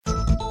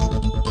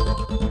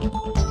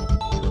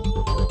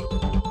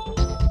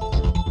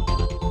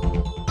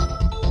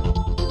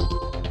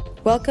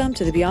Welcome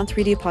to the Beyond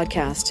 3D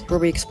podcast, where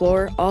we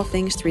explore all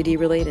things 3D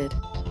related.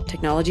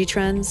 Technology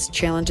trends,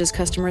 challenges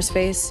customers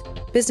face,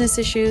 business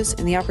issues,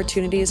 and the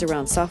opportunities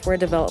around software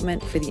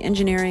development for the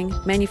engineering,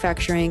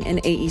 manufacturing,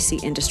 and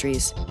AEC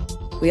industries.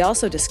 We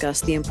also discuss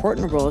the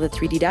important role that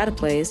 3D data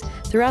plays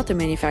throughout the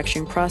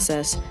manufacturing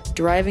process,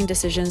 driving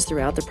decisions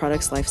throughout the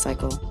product's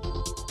lifecycle.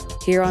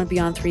 Here on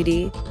Beyond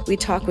 3D, we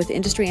talk with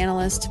industry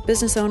analysts,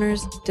 business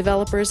owners,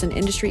 developers, and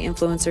industry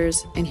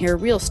influencers, and hear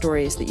real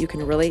stories that you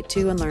can relate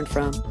to and learn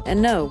from,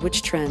 and know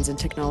which trends and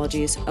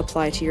technologies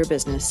apply to your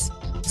business.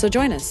 So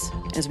join us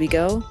as we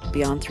go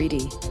Beyond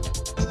 3D.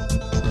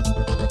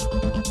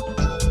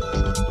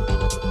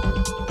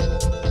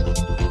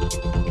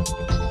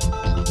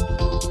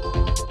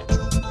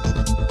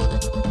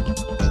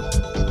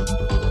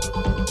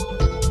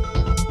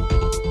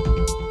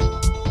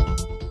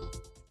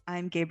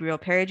 I'm Gabrielle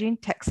Perigine,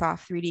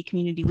 TechSoft 3D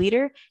Community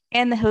Leader,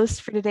 and the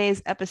host for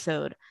today's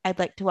episode. I'd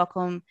like to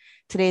welcome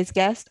today's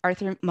guest,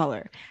 Arthur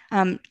Muller.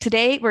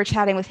 Today, we're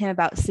chatting with him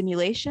about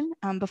simulation.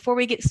 Before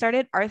we get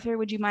started, Arthur,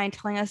 would you mind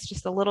telling us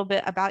just a little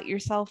bit about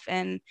yourself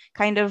and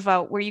kind of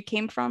where you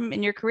came from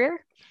in your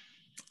career?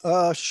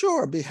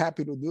 Sure, I'd be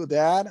happy to do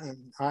that.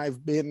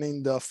 I've been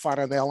in the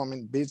finite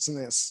element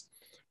business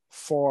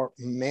for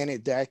many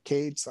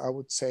decades. I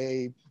would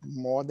say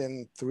more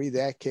than 3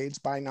 decades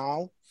by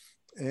now.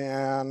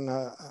 And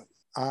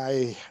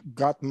I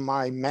got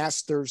my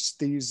master's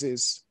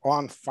thesis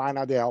on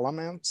finite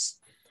elements.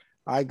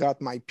 I got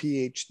my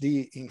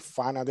PhD in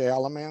finite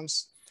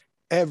elements.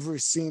 Every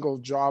single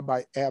job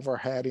I ever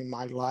had in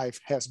my life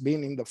has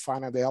been in the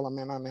finite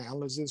element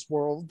analysis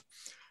world.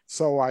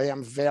 So I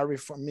am very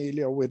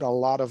familiar with a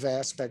lot of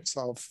aspects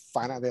of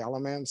finite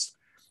elements,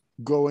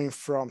 going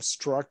from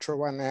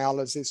structural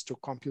analysis to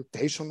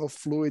computational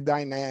fluid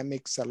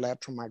dynamics,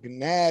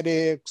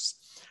 electromagnetics,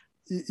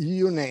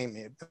 you name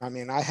it. I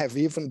mean, I have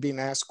even been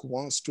asked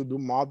once to do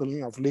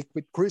modeling of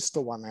liquid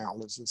crystal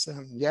analysis.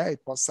 And yeah, it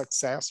was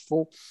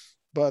successful,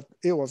 but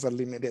it was a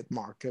limited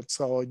market.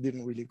 So it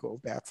didn't really go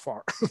that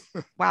far.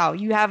 Wow,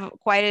 you have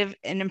quite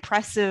an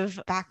impressive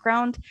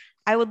background.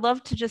 I would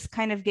love to just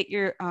kind of get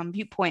your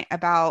viewpoint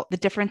about the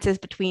differences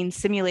between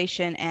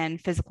simulation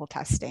and physical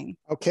testing.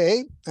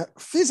 Okay,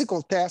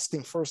 physical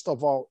testing, first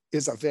of all,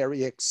 is a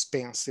very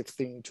expensive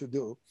thing to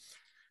do.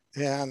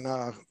 And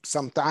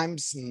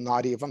sometimes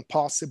not even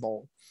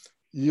possible.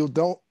 You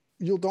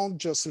don't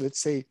just, let's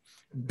say,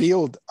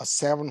 build a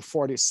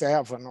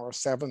 747 or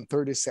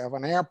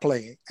 737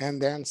 airplane and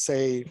then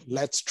say,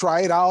 let's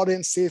try it out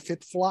and see if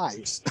it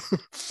flies.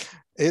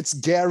 It's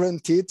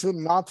guaranteed to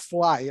not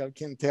fly, I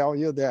can tell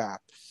you that.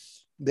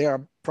 There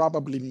are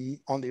probably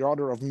on the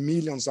order of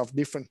millions of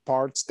different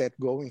parts that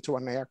go into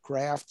an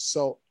aircraft.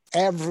 So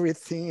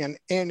everything and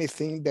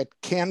anything that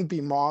can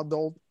be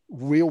modeled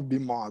will be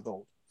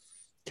modeled.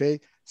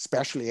 Okay,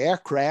 especially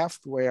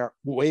aircraft where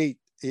weight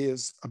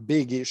is a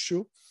big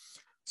issue.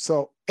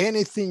 So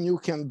anything you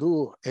can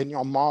do and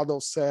your model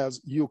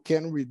says you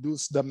can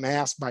reduce the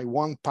mass by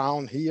 1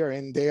 pound here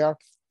and there,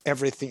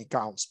 everything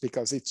counts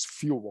because it's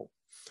fuel.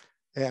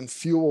 And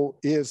fuel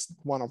is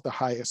one of the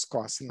highest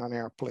costs in an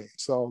airplane.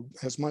 So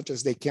as much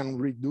as they can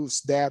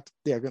reduce that,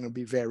 they're going to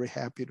be very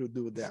happy to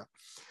do that.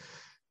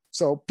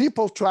 So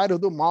people try to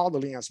do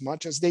modeling as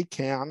much as they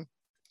can.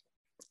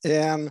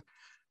 And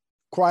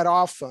quite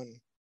often,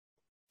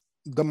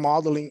 the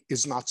modeling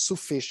is not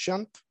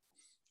sufficient,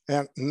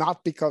 and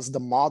not because the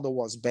model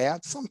was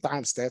bad.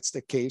 Sometimes that's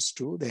the case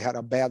too. They had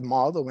a bad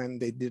model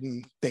and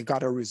they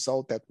got a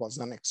result that was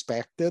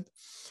unexpected.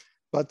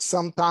 But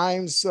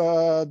sometimes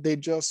they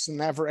just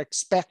never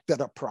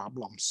expected a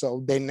problem.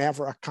 So they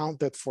never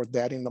accounted for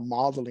that in the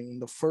modeling in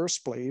the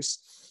first place.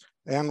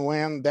 And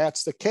when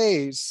that's the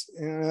case,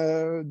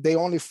 they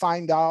only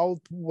find out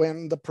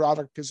when the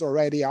product is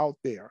already out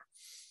there.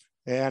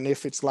 And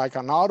if it's like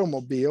an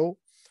automobile,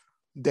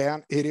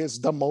 then it is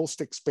the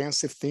most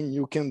expensive thing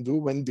you can do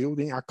when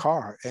building a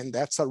car, and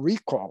that's a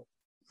recall.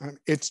 And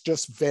it's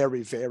just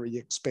very, very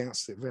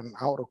expensive, and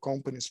auto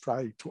companies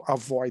try to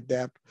avoid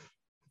that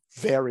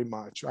very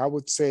much. I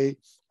would say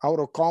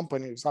auto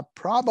companies are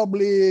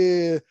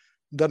probably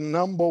the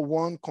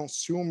 #1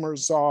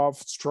 consumers of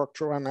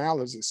structural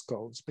analysis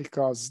codes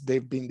because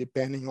they've been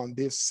depending on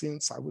this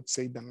since, I would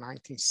say, the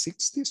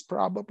 1960s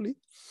probably.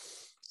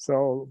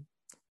 So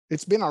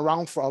it's been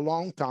around for a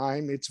long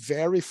time. It's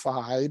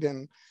verified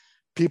and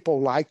people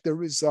like the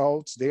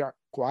results. They are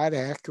quite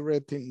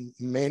accurate in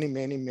many,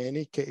 many,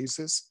 many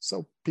cases.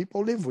 So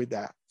people live with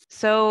that.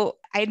 So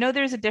I know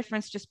there's a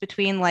difference just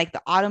between like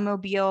the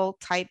automobile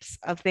types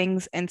of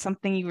things and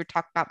something you were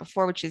talking about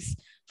before, which is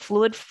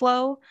fluid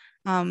flow.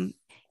 Can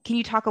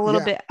you talk a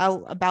little bit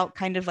about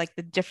kind of like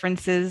the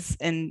differences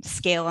in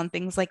scale and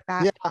things like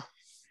that? Yeah,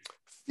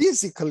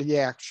 physically,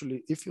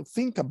 actually, if you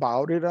think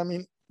about it, I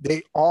mean,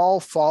 they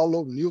all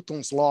follow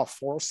Newton's law,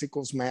 force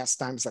equals mass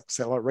times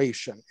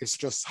acceleration. It's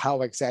just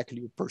how exactly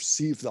you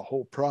perceive the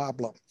whole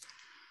problem.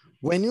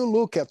 When you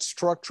look at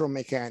structural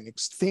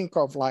mechanics, think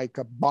of like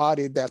a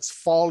body that's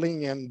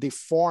falling and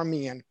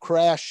deforming and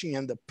crashing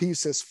and the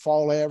pieces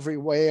fall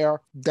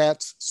everywhere.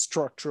 That's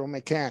structural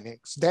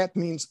mechanics. That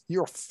means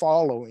you're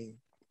following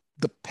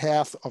the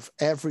path of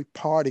every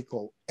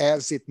particle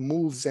as it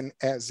moves and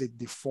as it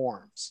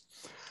deforms.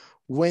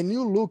 When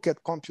you look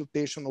at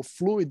computational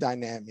fluid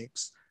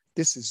dynamics,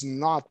 this is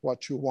not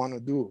what you want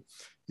to do.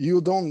 You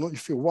don't know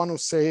if you want to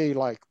say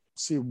like,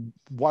 see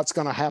what's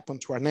going to happen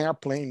to an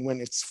airplane when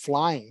it's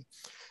flying.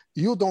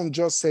 You don't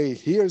just say,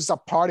 here's a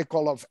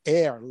particle of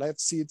air,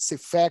 let's see its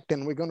effect,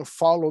 and we're going to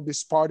follow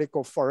this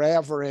particle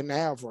forever and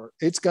ever.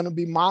 It's going to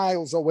be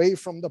miles away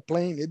from the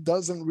plane. It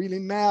doesn't really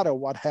matter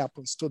what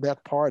happens to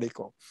that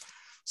particle.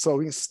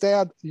 So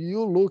instead,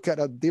 you look at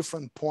a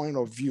different point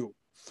of view.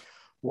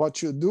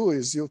 What you do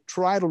is you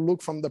try to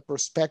look from the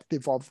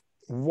perspective of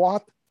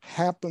what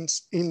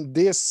happens in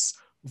this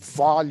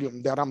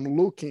volume that I'm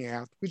looking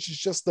at, which is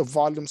just the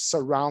volume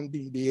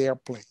surrounding the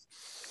airplane.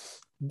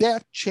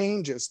 That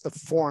changes the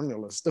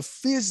formulas. The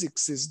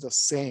physics is the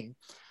same,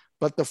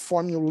 but the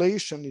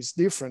formulation is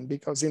different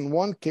because in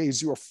one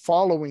case, you're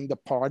following the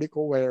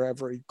particle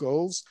wherever it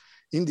goes.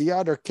 In the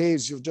other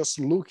case, you're just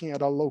looking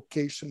at a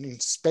location in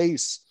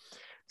space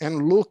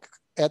and look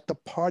at the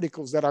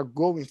particles that are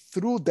going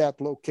through that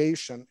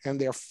location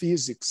and their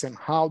physics and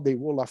how they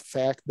will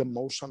affect the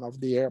motion of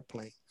the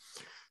airplane.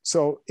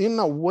 So in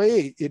a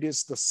way, it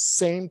is the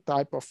same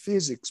type of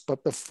physics,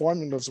 but the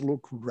formulas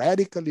look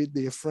radically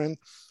different,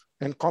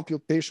 and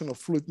computational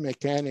fluid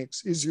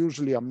mechanics is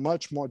usually a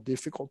much more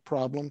difficult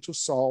problem to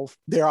solve.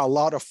 There are a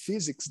lot of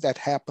physics that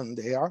happen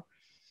there.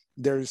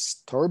 There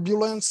is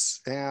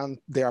turbulence, and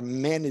there are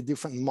many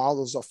different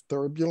models of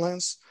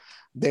turbulence.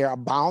 There are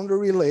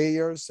boundary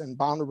layers, and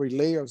boundary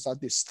layers are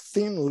this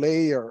thin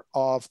layer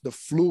of the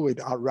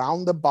fluid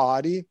around the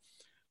body.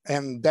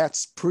 And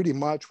that's pretty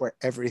much where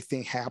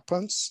everything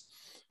happens,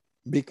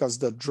 because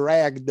the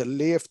drag, the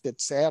lift,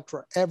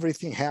 etc.,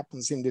 everything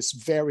happens in this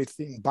very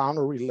thin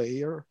boundary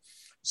layer.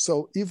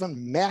 So even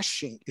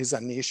meshing is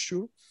an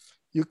issue.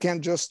 You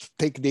can't just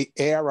take the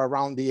air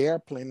around the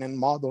airplane and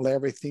model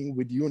everything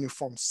with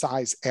uniform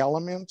size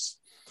elements.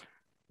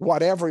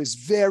 Whatever is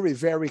very,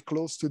 very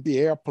close to the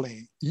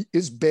airplane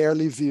is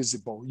barely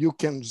visible. You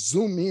can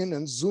zoom in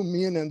and zoom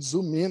in and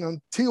zoom in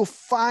until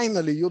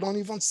finally you don't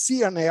even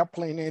see an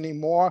airplane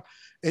anymore,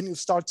 and you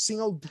start seeing,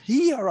 oh,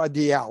 here are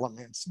the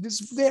elements.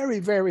 These very,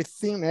 very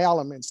thin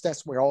elements,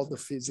 that's where all the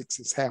physics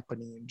is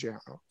happening in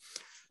general.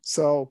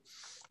 So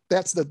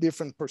that's the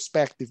different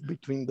perspective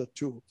between the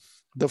two.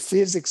 The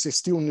physics is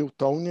still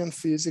Newtonian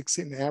physics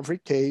in every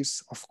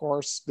case. Of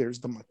course,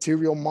 there's the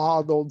material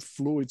model,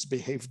 fluids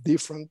behave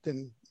different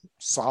than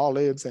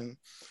solids, and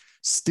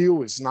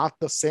steel is not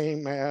the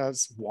same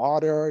as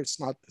water, it's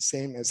not the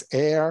same as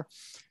air.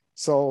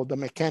 So the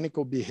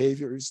mechanical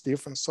behavior is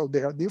different. So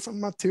there are different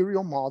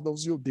material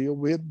models you deal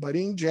with, but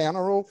in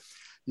general,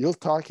 you're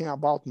talking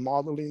about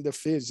modeling the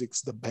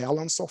physics, the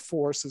balance of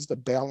forces, the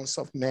balance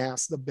of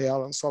mass, the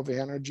balance of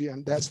energy,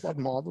 and that's what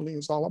modeling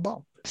is all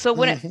about. So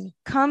when it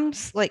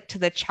comes like to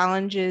the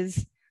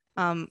challenges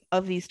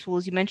of these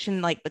tools, you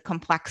mentioned like the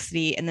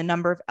complexity and the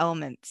number of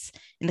elements,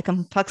 and the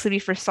complexity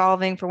for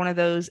solving for one of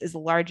those is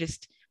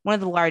one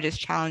of the largest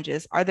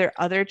challenges. Are there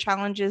other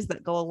challenges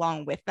that go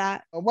along with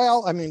that?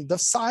 Well, I mean, the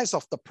size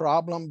of the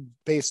problem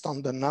based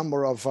on the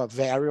number of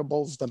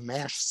variables, the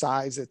mesh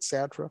size,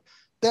 etc.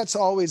 That's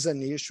always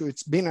an issue.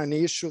 It's been an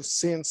issue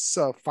since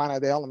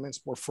finite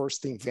elements were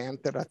first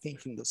invented, I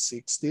think in the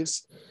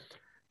 60s.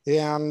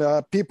 And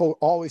people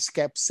always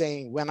kept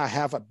saying, when I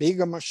have a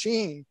bigger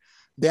machine,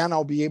 then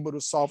I'll be able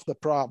to solve the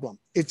problem.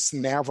 It's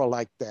never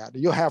like that.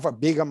 You have a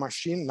bigger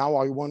machine, now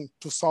I want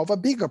to solve a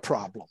bigger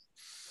problem.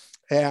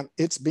 And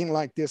it's been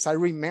like this. I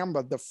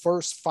remember the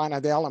first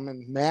finite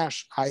element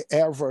mesh I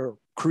ever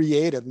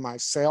created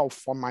myself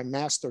for my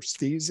master's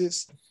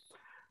thesis.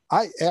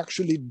 I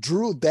actually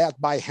drew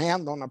that by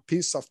hand on a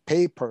piece of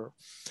paper.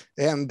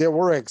 And there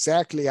were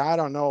exactly, I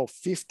don't know,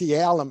 50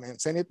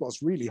 elements. And it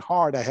was really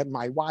hard. I had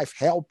my wife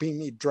helping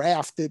me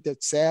draft it,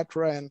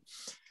 etc. And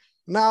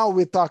now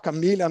we talk a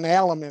million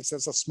elements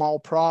as a small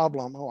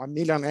problem, or a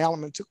million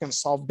elements, you can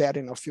solve that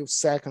in a few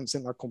seconds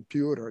in a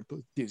computer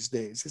these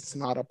days. It's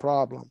not a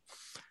problem.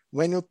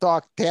 When you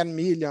talk 10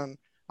 million,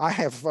 I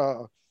have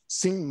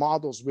seen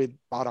models with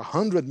about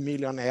 100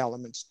 million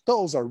elements.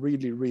 Those are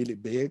really, really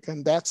big,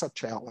 and that's a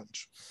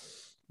challenge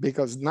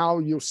because now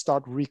you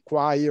start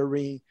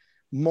requiring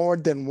more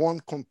than one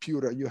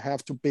computer. You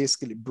have to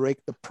basically break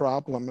the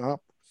problem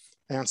up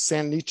and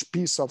send each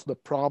piece of the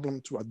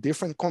problem to a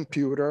different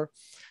computer.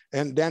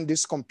 And then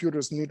these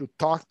computers need to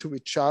talk to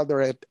each other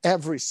at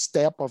every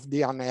step of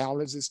the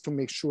analysis to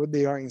make sure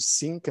they are in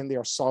sync and they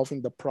are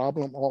solving the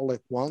problem all at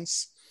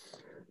once.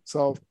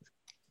 So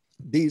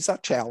these are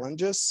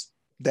challenges,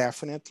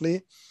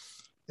 definitely.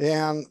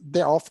 And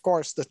there are, of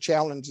course, the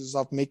challenges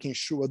of making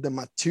sure the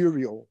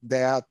material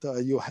that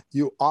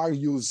you are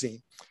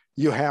using,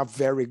 you have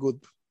very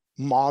good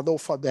model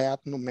for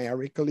that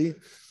numerically.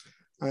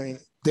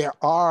 There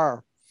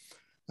are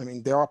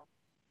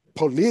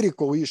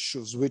political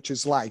issues, which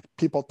is like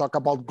people talk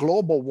about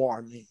global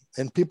warming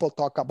and people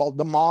talk about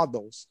the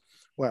models.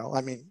 Well,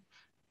 I mean,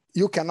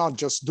 you cannot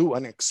just do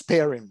an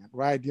experiment,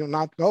 right? You're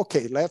not,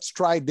 okay, let's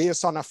try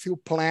this on a few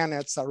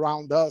planets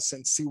around us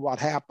and see what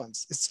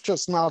happens. It's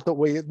just not the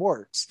way it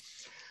works.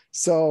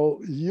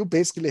 So you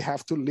basically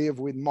have to live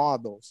with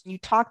models. You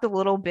talked a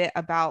little bit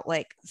about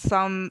like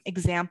some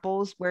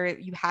examples where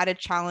you had a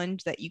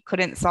challenge that you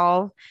couldn't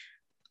solve.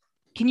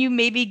 Can you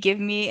maybe give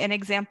me an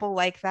example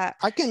like that?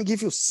 I can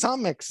give you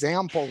some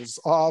examples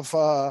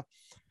of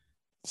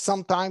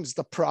sometimes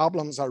the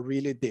problems are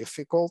really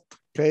difficult.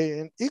 Okay,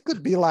 and it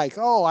could be like,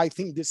 oh, I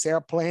think this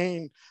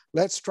airplane,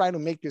 let's try to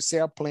make this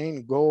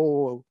airplane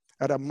go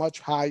at a much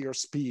higher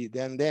speed.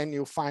 And then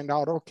you find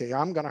out, okay,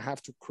 I'm gonna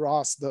have to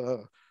cross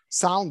the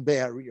sound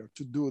barrier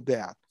to do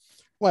that.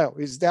 Well,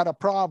 is that a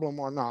problem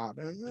or not?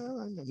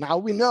 And now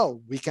we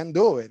know we can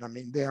do it. I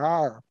mean, there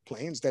are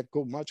planes that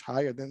go much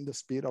higher than the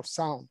speed of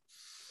sound.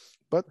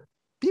 But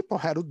people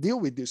had to deal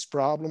with these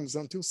problems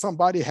until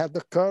somebody had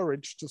the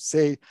courage to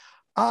say,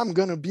 I'm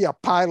going to be a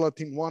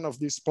pilot in one of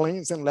these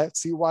planes and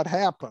let's see what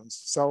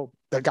happens. So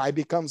the guy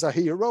becomes a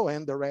hero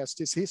and the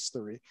rest is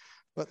history.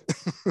 But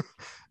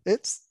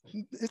it's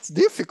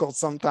difficult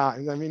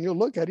sometimes. I mean, you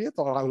look at it,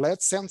 or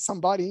let's send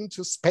somebody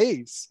into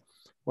space.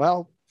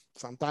 Well,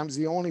 sometimes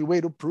the only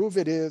way to prove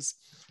it is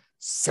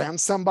send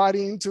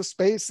somebody into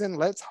space and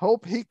let's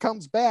hope he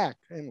comes back.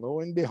 And lo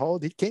and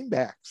behold, he came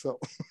back. So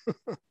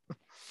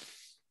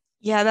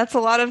yeah, that's a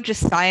lot of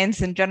just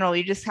science in general.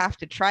 You just have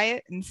to try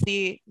it and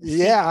see.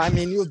 Yeah, I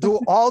mean, you do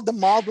all the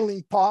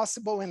modeling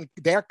possible, and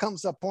there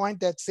comes a point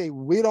that say,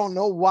 we don't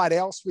know what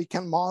else we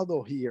can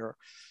model here.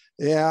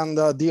 And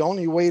the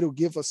only way to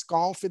give us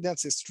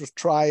confidence is to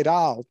try it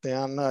out.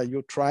 And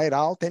you try it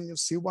out and you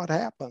see what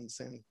happens.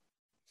 And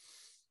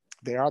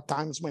there are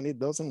times when it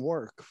doesn't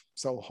work.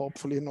 So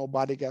hopefully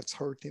nobody gets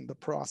hurt in the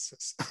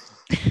process.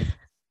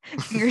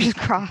 Fingers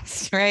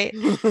crossed, right?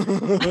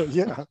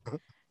 Yeah.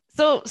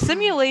 So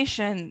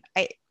simulation,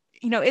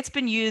 it's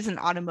been used in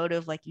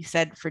automotive, like you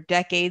said, for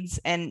decades,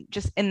 and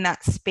just in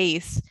that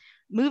space.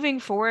 Moving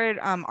forward,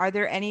 are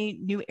there any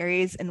new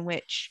areas in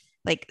which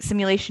like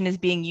simulation is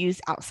being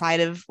used outside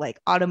of like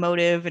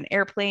automotive and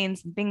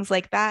airplanes and things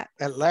like that?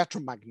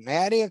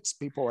 Electromagnetics,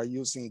 people are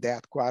using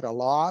that quite a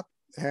lot.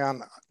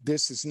 And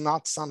this is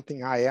not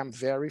something I am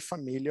very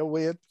familiar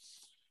with.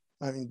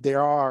 I mean,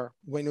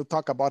 when you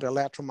talk about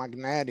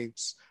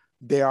electromagnetics,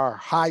 there are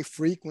high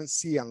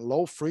frequency and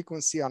low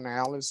frequency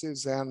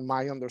analysis. And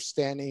my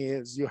understanding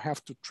is you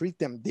have to treat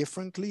them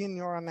differently in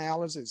your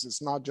analysis.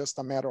 It's not just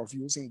a matter of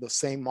using the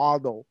same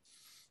model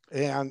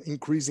and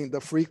increasing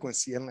the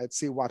frequency and let's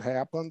see what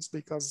happens,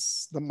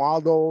 because the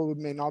model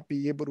may not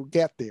be able to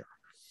get there.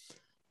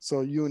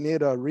 So you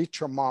need a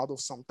richer model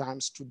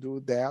sometimes to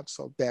do that.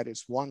 So that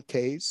is one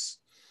case.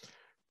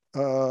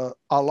 A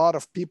lot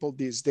of people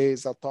these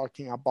days are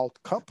talking about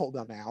coupled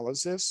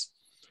analysis.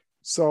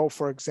 So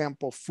for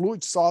example,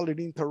 fluid-solid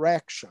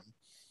interaction,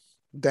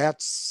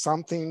 that's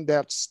something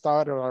that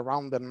started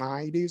around the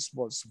 90s,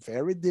 was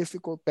very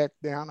difficult back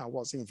then. I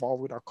was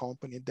involved with a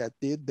company that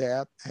did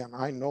that, and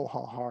I know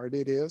how hard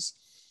it is.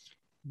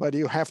 But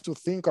you have to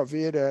think of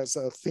it as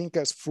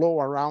flow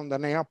around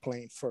an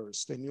airplane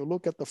first. And you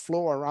look at the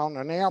flow around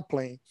an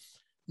airplane,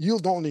 you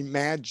don't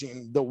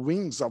imagine the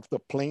wings of the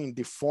plane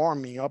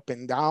deforming up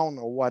and down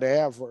or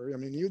whatever. I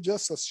mean, you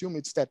just assume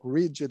it's that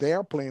rigid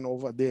airplane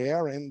over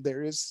there and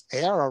there is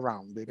air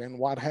around it, and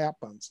what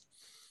happens?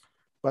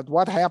 But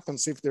what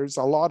happens if there's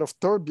a lot of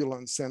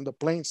turbulence and the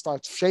plane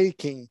starts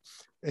shaking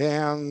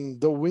and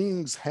the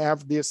wings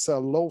have this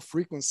low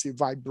frequency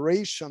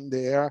vibration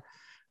there?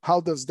 How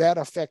does that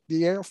affect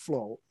the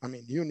airflow? I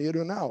mean, you need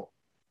to know.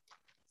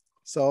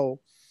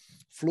 So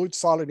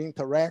fluid-solid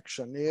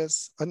interaction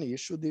is an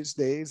issue these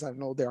days. I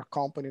know there are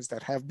companies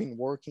that have been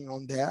working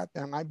on that,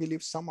 and I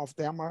believe some of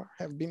them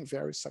have been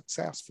very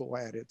successful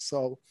at it.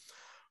 So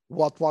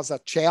what was a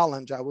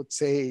challenge, I would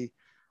say,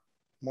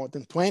 more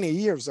than 20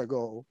 years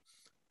ago,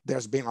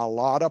 there's been a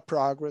lot of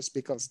progress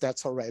because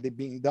that's already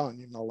being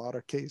done. In a lot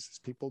of cases,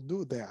 people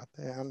do that,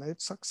 and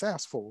it's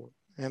successful.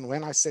 And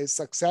when I say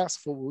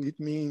successful, it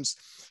means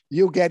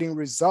you're getting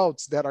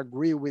results that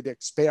agree with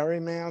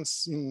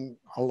experiments in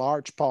a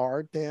large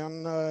part,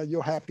 and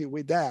you're happy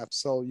with that.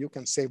 So you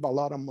can save a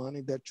lot of money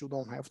that you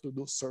don't have to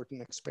do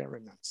certain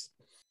experiments.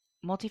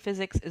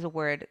 Multiphysics is a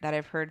word that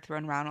I've heard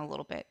thrown around a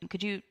little bit.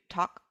 Could you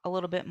talk a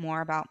little bit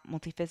more about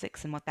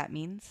multiphysics and what that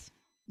means?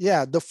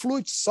 Yeah, the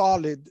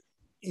fluid-solid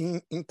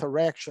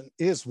interaction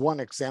is one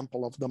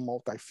example of the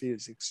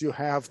multiphysics. You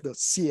have the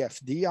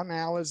CFD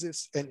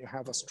analysis and you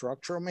have a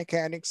structural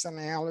mechanics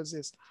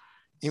analysis.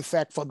 In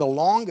fact, for the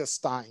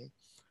longest time,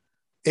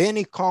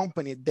 any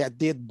company that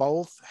did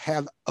both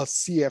had a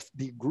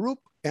CFD group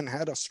and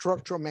had a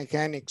structural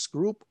mechanics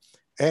group.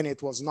 And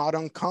it was not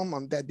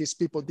uncommon that these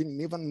people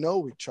didn't even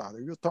know each other.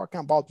 You're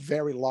talking about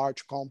very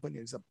large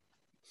companies.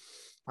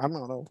 I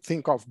don't know,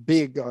 think of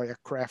big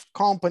aircraft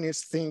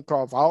companies, think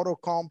of auto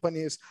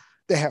companies.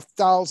 They have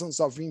thousands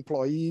of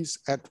employees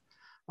at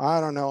I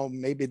don't know,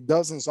 maybe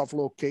dozens of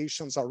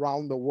locations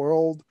around the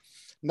world.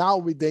 Now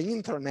with the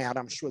internet,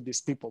 I'm sure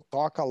these people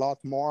talk a lot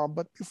more,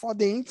 but before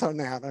the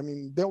internet, I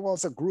mean, there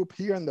was a group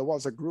here and there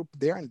was a group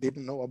there and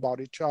didn't know about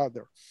each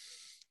other.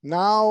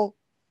 Now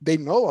they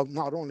know,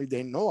 not only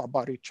they know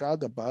about each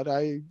other, but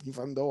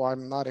even though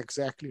I'm not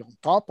exactly on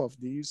top of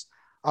these,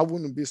 I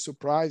wouldn't be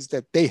surprised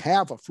that they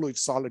have a fluid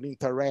solid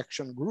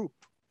interaction group,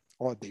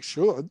 or they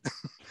should,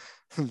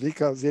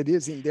 because it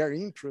is in their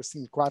interest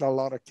in quite a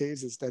lot of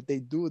cases that they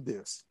do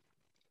this.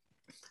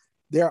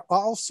 There are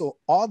also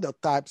other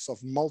types of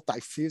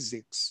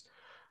multiphysics.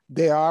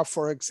 There are,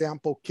 for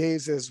example,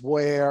 cases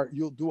where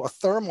you do a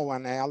thermal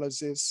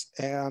analysis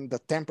and the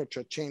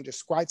temperature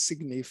changes quite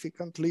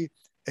significantly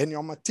and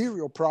your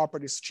material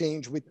properties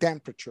change with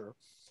temperature.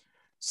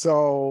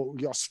 So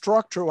your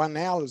structural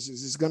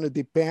analysis is going to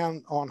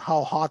depend on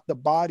how hot the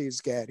body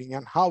is getting,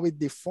 and how it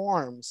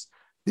deforms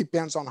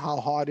depends on how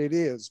hot it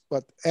is.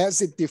 But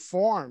as it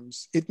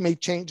deforms, it may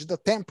change the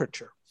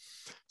temperature.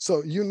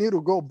 So you need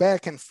to go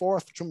back and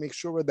forth to make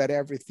sure that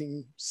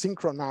everything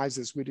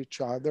synchronizes with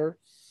each other.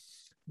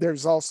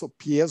 There's also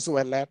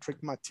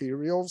piezoelectric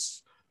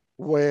materials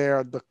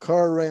where the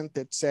current,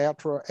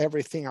 etc.,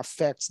 everything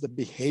affects the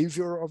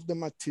behavior of the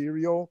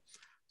material.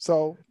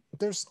 So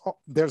there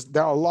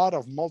are a lot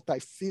of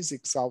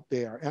multiphysics out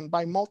there. And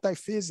by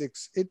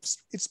multiphysics,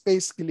 it's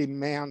basically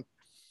meant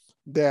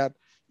that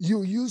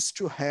you used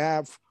to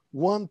have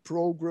one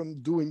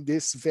program doing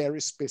this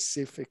very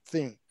specific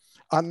thing,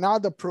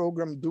 another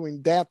program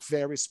doing that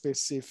very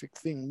specific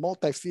thing.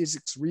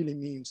 Multiphysics really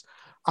means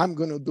I'm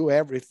going to do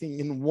everything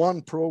in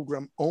one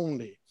program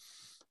only.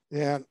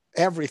 And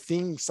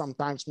everything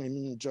sometimes may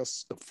mean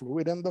just the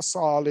fluid and the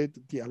solid,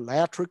 the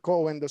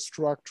electrical and the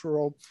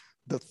structural,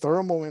 the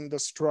thermal and the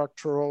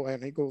structural,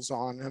 and it goes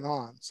on and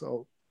on.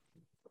 So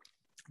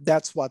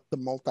that's what the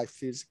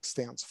multiphysics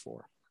stands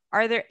for.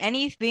 Are there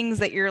any things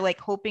that you're like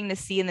hoping to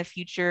see in the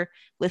future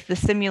with the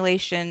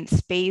simulation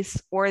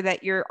space, or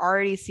that you're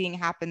already seeing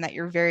happen that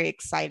you're very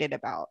excited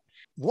about?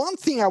 One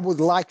thing I would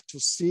like to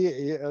see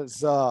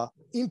is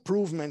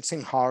improvements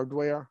in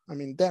hardware. I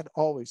mean, that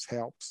always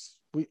helps.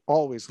 We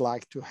always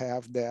like to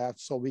have that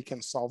so we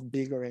can solve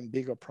bigger and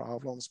bigger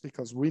problems,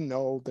 because we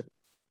know that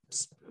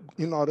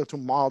in order to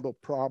model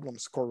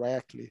problems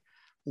correctly,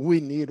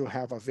 we need to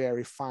have a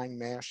very fine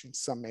mesh in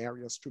some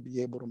areas to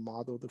be able to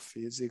model the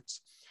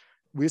physics.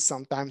 We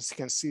sometimes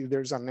can see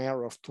there's an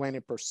error of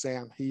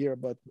 20% here,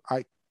 but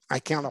I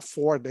can't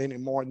afford any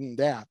more than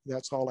that.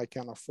 That's all I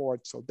can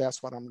afford. So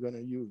that's what I'm going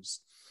to use.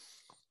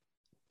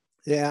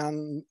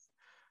 And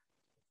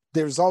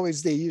there's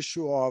always the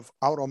issue of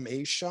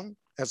automation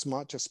as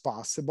much as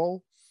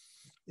possible.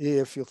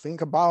 If you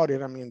think about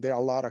it, I mean, there are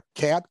a lot of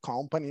CAD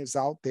companies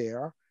out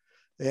there,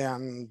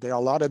 and there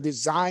are a lot of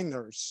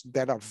designers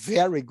that are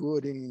very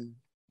good in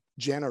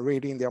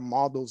generating their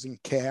models in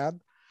CAD.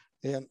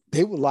 And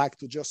they would like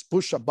to just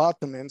push a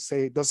button and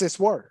say, does this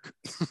work?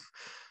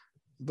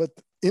 But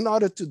in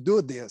order to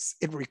do this,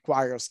 it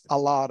requires a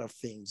lot of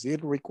things.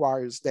 It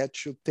requires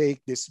that you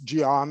take this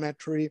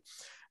geometry,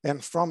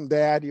 and from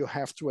that, you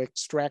have to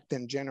extract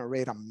and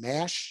generate a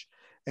mesh.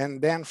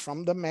 And then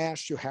from the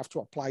mesh, you have to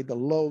apply the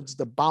loads,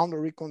 the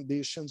boundary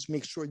conditions,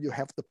 make sure you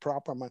have the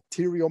proper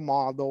material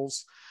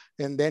models,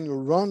 and then you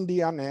run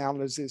the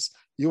analysis,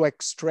 you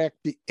extract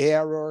the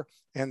error,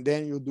 and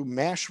then you do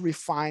mesh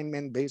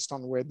refinement based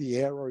on where the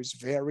error is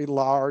very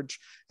large.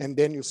 And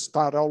then you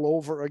start all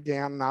over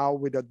again now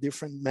with a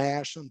different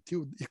mesh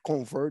until it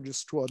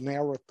converges to an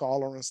error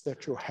tolerance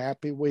that you're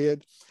happy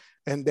with.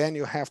 And then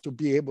you have to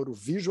be able to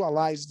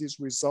visualize these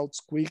results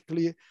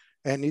quickly.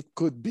 And it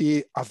could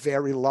be a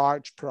very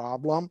large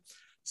problem.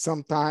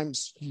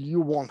 Sometimes you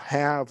won't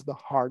have the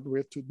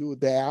hardware to do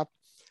that.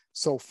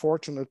 So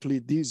fortunately,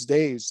 these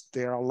days,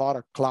 there are a lot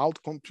of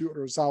cloud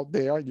computers out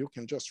there. You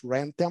can just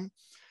rent them.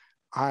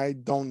 I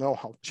don't know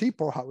how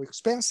cheap or how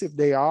expensive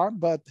they are,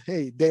 but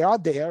hey, they are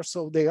there.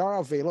 So they are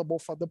available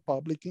for the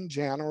public in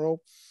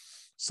general.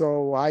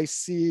 So I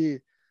see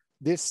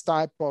this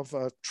type of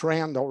a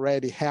trend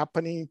already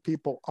happening.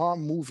 People are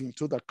moving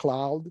to the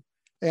cloud.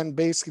 And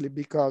basically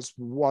because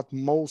what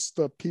most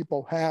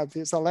people have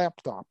is a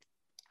laptop.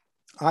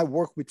 I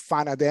work with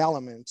finite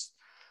elements,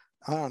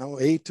 I don't know,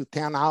 8 to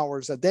 10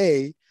 hours a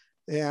day.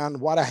 And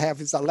what I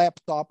have is a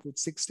laptop with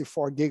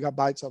 64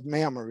 gigabytes of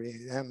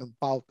memory and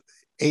about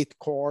 8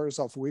 cores,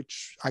 of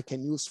which I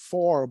can use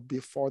 4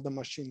 before the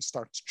machine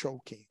starts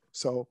choking.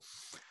 So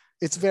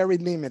it's very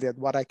limited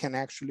what I can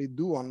actually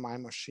do on my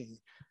machine.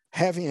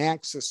 Having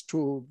access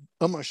to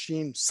a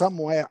machine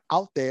somewhere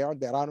out there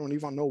that I don't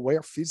even know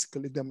where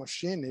physically the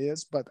machine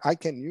is, but I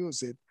can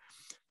use it,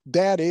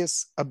 that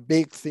is a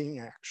big thing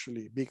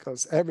actually,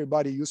 because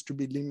everybody used to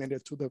be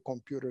limited to the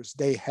computers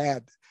they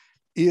had,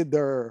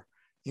 either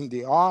in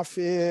the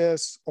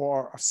office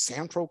or a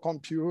central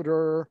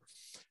computer.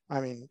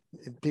 I mean,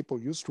 people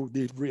used to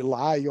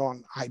rely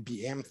on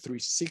IBM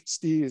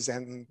 360s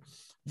and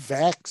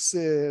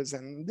VEXes,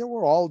 and there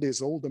were all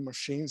these older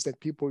machines that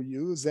people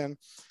use. And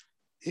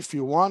If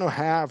you want to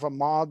have a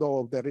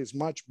model that is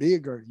much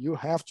bigger, you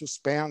have to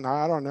spend,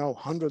 I don't know,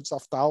 hundreds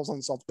of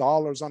thousands of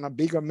dollars on a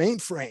bigger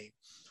mainframe.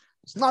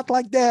 It's not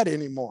like that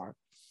anymore.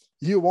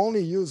 You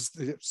only use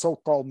the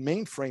so-called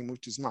mainframe,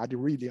 which is not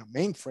really a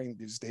mainframe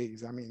these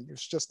days. I mean,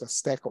 it's just a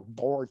stack of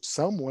boards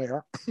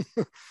somewhere.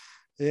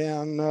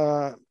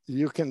 And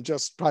you can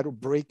just try to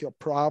break your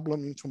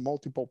problem into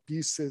multiple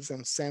pieces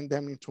and send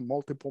them into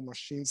multiple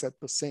machines at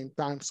the same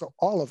time. So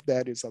all of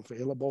that is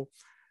available.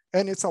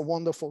 And it's a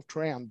wonderful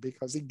trend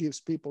because it gives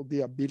people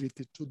the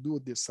ability to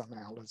do this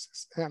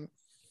analysis. And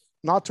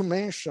not to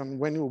mention,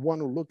 when you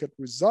want to look at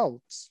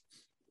results,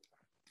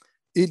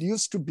 it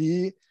used to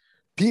be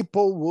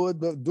people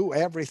would do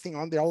everything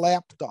on their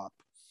laptop.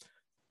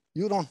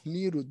 You don't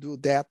need to do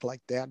that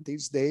like that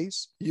these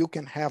days. You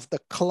can have the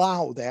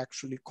cloud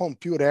actually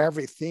compute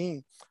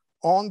everything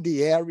on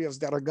the areas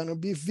that are going to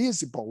be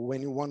visible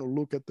when you want to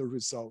look at the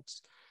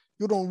results.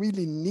 You don't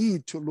really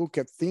need to look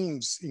at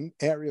things in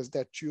areas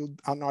that you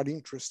are not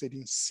interested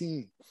in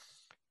seeing.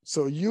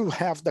 So you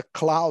have the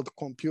cloud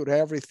compute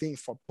everything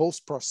for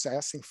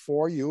post-processing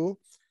for you.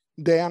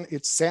 Then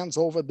it sends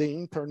over the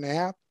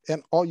internet,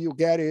 and all you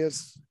get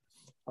is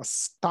a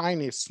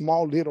tiny,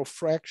 small little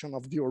fraction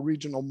of the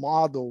original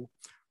model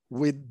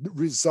with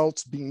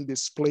results being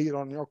displayed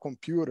on your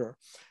computer.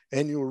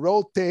 And you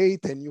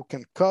rotate and you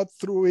can cut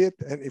through it,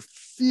 and it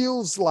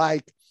feels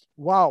like,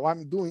 wow,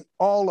 I'm doing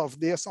all of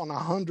this on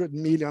 100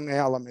 million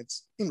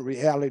elements. In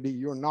reality,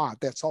 you're not.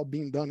 That's all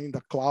being done in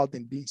the cloud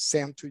and being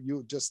sent to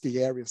you, just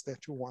the areas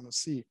that you want to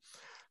see.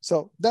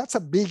 So that's a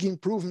big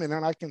improvement,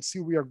 and I can see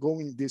we are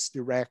going this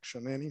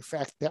direction. And in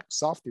fact,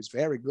 TechSoft is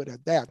very good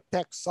at that.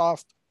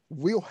 TechSoft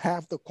will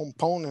have the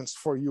components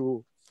for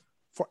you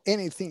for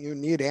anything you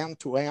need end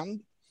to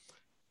end.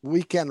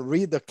 We can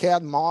read the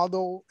CAD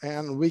model,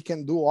 and we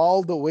can do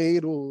all the way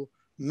to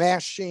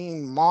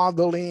meshing,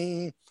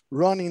 modeling,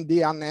 running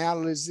the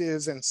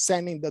analysis and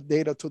sending the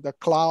data to the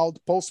cloud,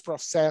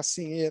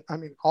 post-processing it. I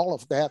mean, all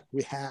of that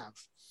we have.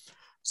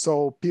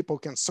 So people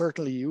can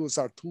certainly use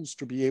our tools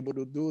to be able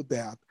to do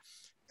that.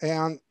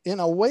 And in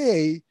a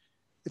way,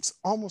 it's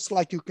almost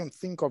like you can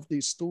think of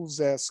these tools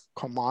as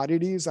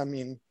commodities. I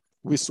mean,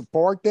 we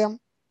support them,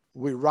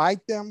 we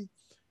write them,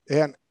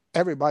 and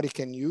everybody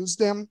can use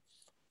them.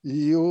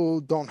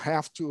 You don't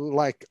have to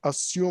like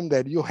assume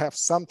that you have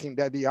something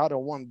that the other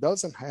one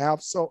doesn't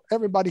have. So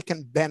everybody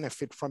can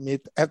benefit from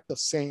it at the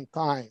same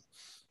time.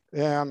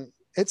 And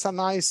it's a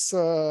nice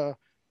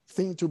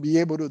thing to be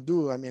able to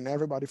do. I mean,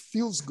 everybody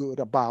feels good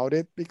about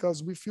it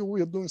because we feel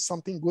we're doing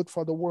something good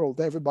for the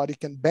world. Everybody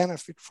can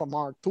benefit from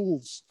our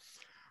tools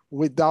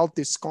without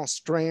this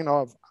constraint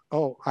of,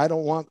 oh, I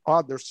don't want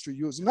others to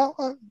use it. No,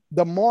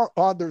 the more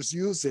others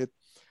use it,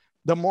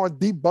 the more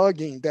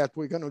debugging that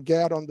we're going to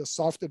get on the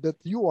software that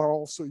you are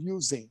also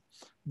using,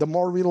 the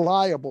more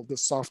reliable the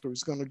software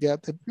is going to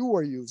get that you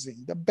are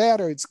using, the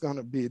better it's going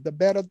to be, the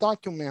better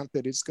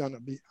documented it's going to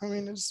be. I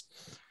mean,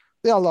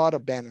 there are a lot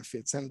of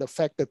benefits. And the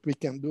fact that we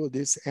can do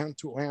this end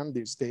to end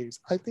these days,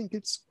 I think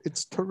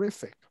it's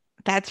terrific.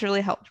 That's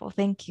really helpful.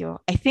 Thank you.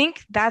 I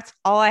think that's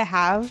all I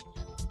have.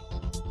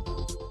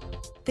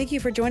 Thank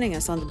you for joining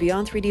us on the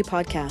Beyond 3D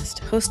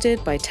podcast,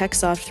 hosted by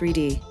TechSoft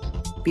 3D.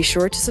 Be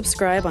sure to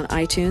subscribe on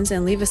iTunes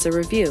and leave us a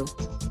review,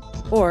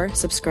 or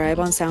subscribe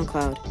on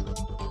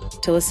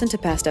SoundCloud. To listen to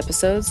past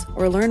episodes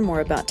or learn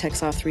more about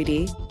TechSoft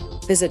 3D,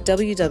 visit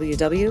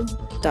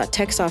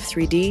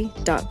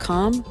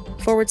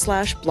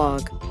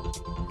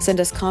www.techsoft3d.com/blog. Send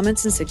us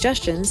comments and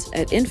suggestions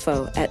at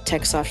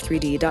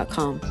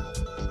info@techsoft3d.com.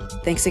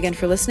 Thanks again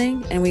for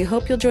listening, and we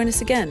hope you'll join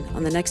us again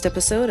on the next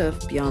episode of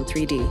Beyond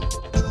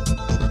 3D.